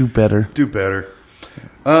 Do better. Do better.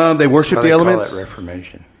 They worship the elements. Call it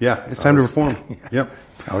Reformation. Yeah. It's time to reform. Yep.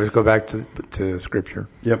 I always go back to scripture.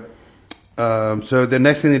 Yep. So the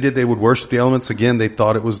next thing they did, they would worship the elements. Again, they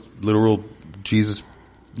thought it was literal Jesus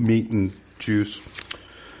meat and juice.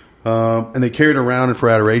 And they carried it around for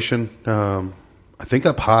adoration. I think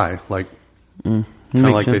up high, like kind of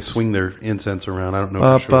like sense. they swing their incense around. I don't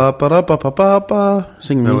know for sure.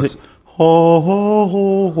 Sing No, music. it's ho ho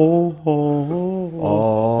ho ho ho.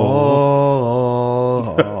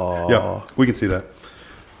 Oh. Yeah, we can see that.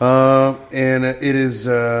 And it is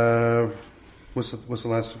what's the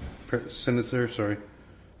last sentence there? Sorry,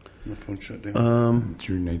 my phone shut down.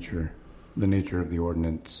 True nature. The nature of the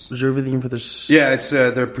ordinance. Reserve everything for this. Yeah, it's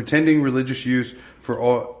they're pretending religious use for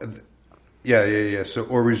all. Yeah. So,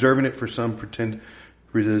 or reserving it for some pretend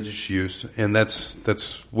religious use, and that's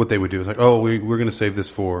what they would do. It's like, oh, we're going to save this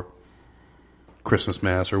for Christmas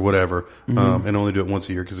Mass or whatever, and only do it once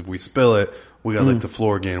a year, because if we spill it, we got to lick the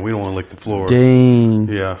floor again. We don't want to lick the floor. Dang.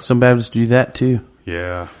 Yeah. Some Baptists do that too.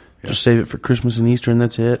 Yeah. Just save it for Christmas and Easter, and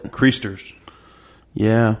that's it. Creasters.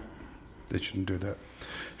 Yeah. They shouldn't do that.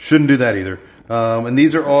 Shouldn't do that either. And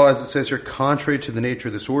these are all, as it says here, contrary to the nature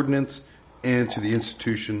of this ordinance and to the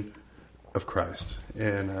institution of Christ.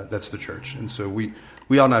 And that's the church. And so we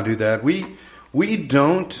we ought not do that. We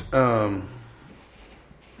don't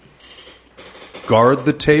guard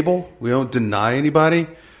the table. We don't deny anybody.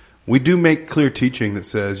 We do make clear teaching that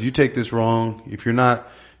says you take this wrong. If you're not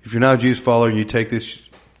a Jesus follower and you take this,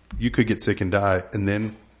 you could get sick and die. And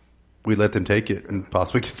then we let them take it and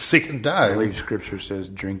possibly get sick and die. I believe Scripture says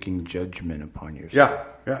drinking judgment upon yourself.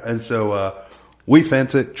 Yeah. And so we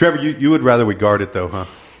fence it. Trevor, you would rather we guard it though, huh?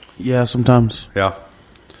 Yeah, sometimes. Yeah.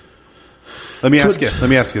 Let me ask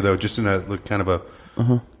you though, just in a kind of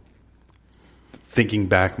a thinking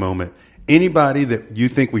back moment. Anybody that you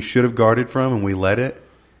think we should have guarded from and we let it,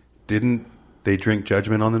 didn't they drink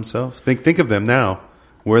judgment on themselves? Think of them now,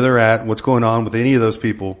 where they're at, what's going on with any of those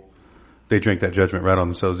people. They drink that judgment right on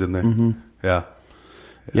themselves, didn't they? Mm-hmm.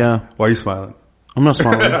 Yeah. Why are you smiling? I'm not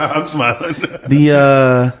smiling. I'm smiling.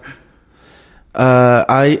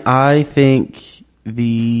 I think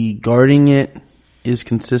the guarding it is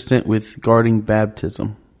consistent with guarding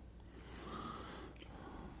baptism.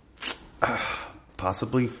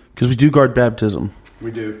 Possibly. Because we do guard baptism.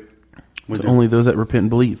 We do. Only those that repent and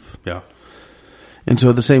believe. Yeah. And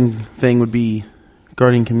so the same thing would be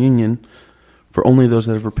guarding communion for only those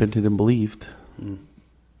that have repented and believed.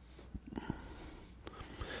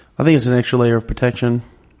 I think it's an extra layer of protection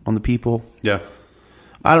on the people. Yeah.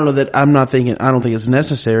 I don't think it's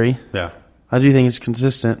necessary. Yeah. I do think it's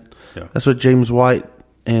consistent. Yeah. That's what James White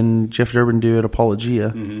and Jeff Durbin do at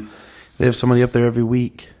Apologia. Mm-hmm. They have somebody up there every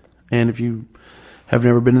week. And if you have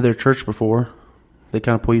never been to their church before, they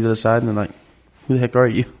kind of pull you to the side and they're like, who the heck are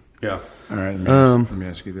you? Yeah. All right. Let me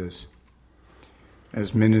ask you this.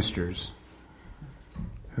 As ministers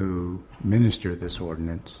who minister this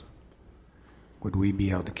ordinance, would we be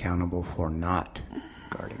held accountable for not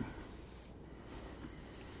guarding?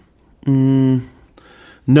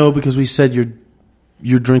 No, because we said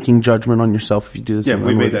you're drinking judgment on yourself if you do this. Yeah,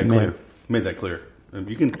 we made that clear. Made that clear.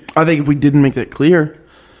 You can. I think if we didn't make that clear,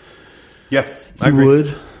 yeah, you would.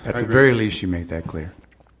 At the very least, you make that clear.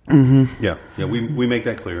 Mm-hmm. Yeah, we make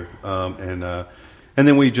that clear, and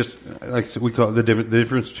then we just like we call it the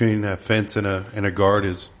difference between a fence and a guard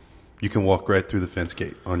is you can walk right through the fence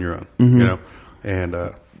gate on your own, Mm-hmm.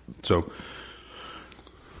 and so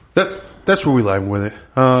that's where we lie with it.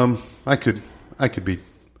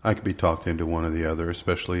 I could be talked into one or the other,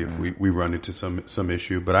 especially if we run into some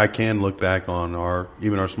issue. But I can look back on our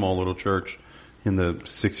small little church in the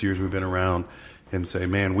 6 years we've been around and say,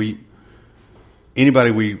 man, anybody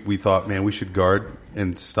we thought, man, we should guard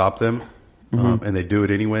and stop them, and they do it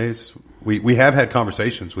anyways. We have had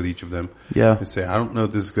conversations with each of them. Yeah. And say, I don't know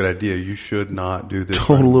if this is a good idea. You should not do this.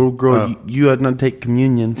 Told a little girl, you had not take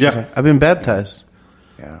communion. She's like, I've been baptized.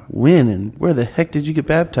 Yeah. When and where the heck did you get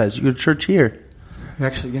baptized? You go to church here.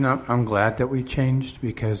 Actually, I'm glad that we changed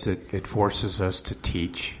because it forces us to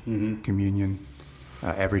teach communion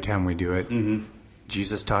every time we do it. Mm-hmm.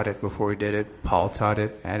 Jesus taught it before we did it. Paul taught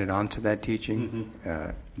it, added on to that teaching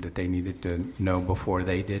that they needed to know before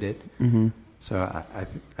they did it. Mm-hmm. So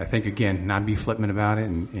I think, again, not be flippant about it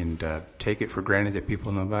and take it for granted that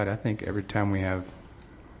people know about it. I think every time we have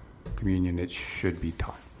communion, it should be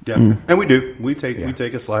taught. Yeah, and we do. We take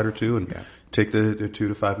a slide or two and take the 2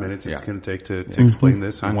 to 5 minutes it's going to take to explain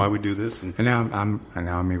this and why we do this. And now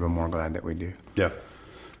I'm even more glad that we do. Yeah,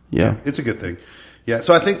 it's a good thing. Yeah,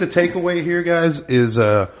 so I think the takeaway here, guys, is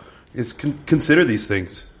consider these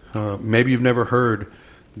things. Maybe you've never heard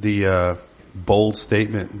the bold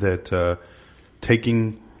statement that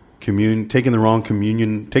taking the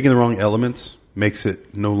wrong elements makes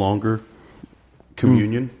it no longer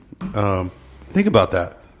communion. Think about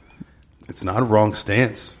that. It's not a wrong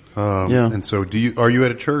stance. And so are you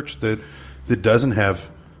at a church that doesn't have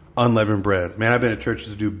unleavened bread? Man, I've been at churches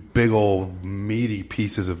that do big old meaty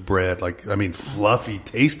pieces of bread, fluffy,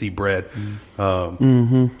 tasty bread.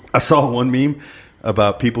 I saw one meme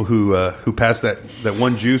about people who pass that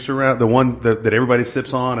one juice around, the one that everybody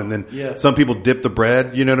sips on, and then some people dip the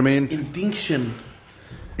bread, you know what I mean?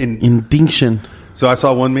 Indinction. So I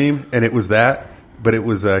saw one meme and it was that. But it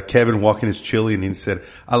was Kevin walking his chili, and he said,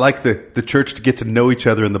 "I like the church to get to know each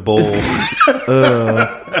other in the bowl."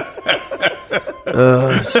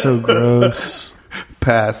 So gross.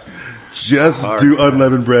 Pass. Just do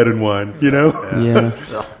unleavened bread and wine, you know? Yeah.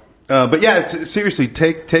 But yeah, seriously,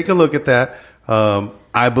 take a look at that.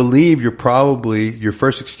 I believe your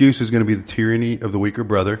first excuse is going to be the tyranny of the weaker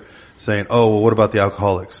brother, saying, "Oh, well, what about the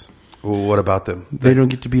alcoholics? Well, what about them? They don't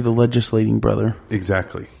get to be the legislating brother."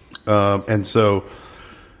 Exactly. And so,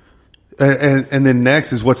 and then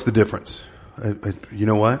next is what's the difference? You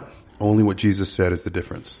know what? Only what Jesus said is the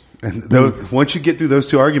difference. And once you get through those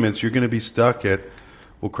two arguments, you're going to be stuck at,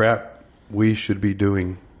 well, crap, we should be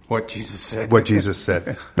doing What Jesus said. What Jesus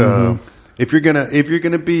said. If you're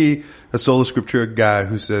gonna be a sola scriptura guy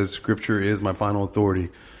who says Scripture is my final authority,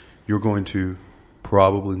 you're going to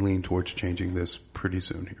probably lean towards changing this pretty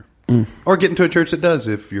soon here, or get into a church that does.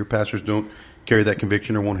 If your pastors don't carry that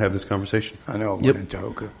conviction or won't have this conversation, I know one in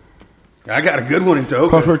Tohoka. I got a good one in Tohoka.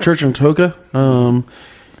 Crossroad Church in Tohoka.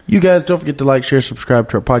 You guys don't forget to like, share, subscribe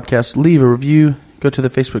to our podcast, leave a review, go to the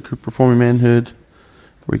Facebook group Reforming Manhood,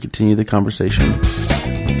 where we continue the conversation.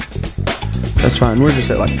 That's fine. We're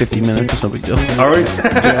just at like 50 minutes. It's no big deal. Are we? All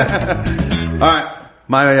right.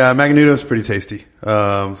 My Magnuto is pretty tasty.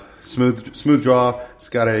 Smooth draw. It's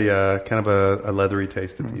got a kind of a leathery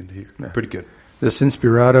taste at the end here. Yeah. Pretty good. This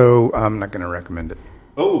Inspirato, I'm not going to recommend it.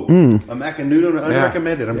 Oh, a Magnuto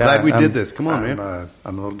unrecommended. I'm glad we did this. Come on, man.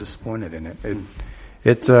 I'm a little disappointed in it.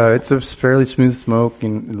 It's a fairly smooth smoke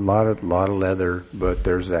and a lot of leather, but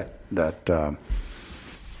there's that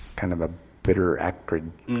kind of a bitter,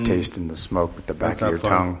 acrid taste in the smoke at the back of your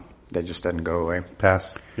tongue that just doesn't go away.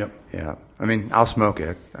 Pass. Yep. Yeah. I mean, I'll smoke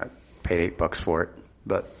it. I paid $8 for it,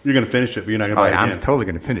 but you're going to finish it, but you're not going to buy it again. I'm totally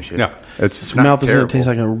going to finish it. Yeah. It's mouth is going to taste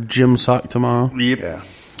like a gym sock tomorrow. Yep. Yeah.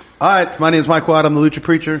 All right. My name is Mike Watt. I'm the Lucha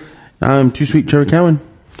Preacher. I'm Too Sweet Trevor Cowan.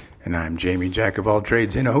 And I'm Jamie, Jack of all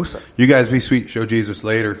trades in Osa. You guys be sweet. Show Jesus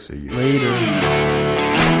later. See you Later.